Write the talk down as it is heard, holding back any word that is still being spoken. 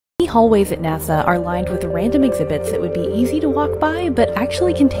The hallways at NASA are lined with random exhibits that would be easy to walk by, but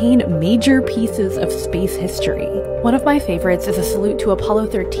actually contain major pieces of space history. One of my favorites is a salute to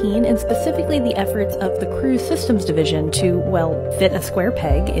Apollo 13, and specifically the efforts of the Cruise Systems Division to, well, fit a square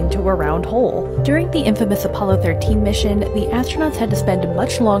peg into a round hole. During the infamous Apollo 13 mission, the astronauts had to spend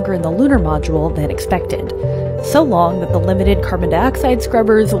much longer in the lunar module than expected. So long that the limited carbon dioxide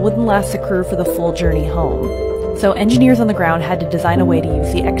scrubbers wouldn't last the crew for the full journey home. So engineers on the ground had to design a way to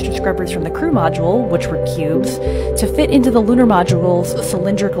use the extra scrubbers from the crew module, which were cubes, to fit into the lunar module's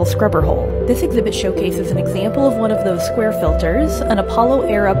cylindrical scrubber hole. This exhibit showcases an example of one of those square filters, an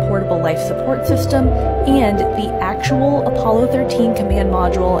Apollo-era portable life support system, and the actual Apollo 13 Command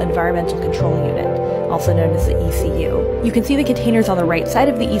Module Environmental Control Unit, also known as the ECU. You can see the containers on the right side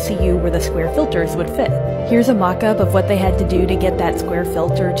of the ECU where the square filters would fit. Here's a mock-up of what they had to do to get that square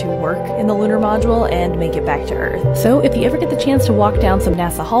filter to work in the lunar module and make it back to Earth. So if you ever get the chance to walk down some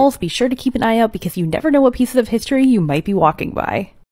NASA halls, be sure to keep an eye out because you never know what pieces of history you might be walking by.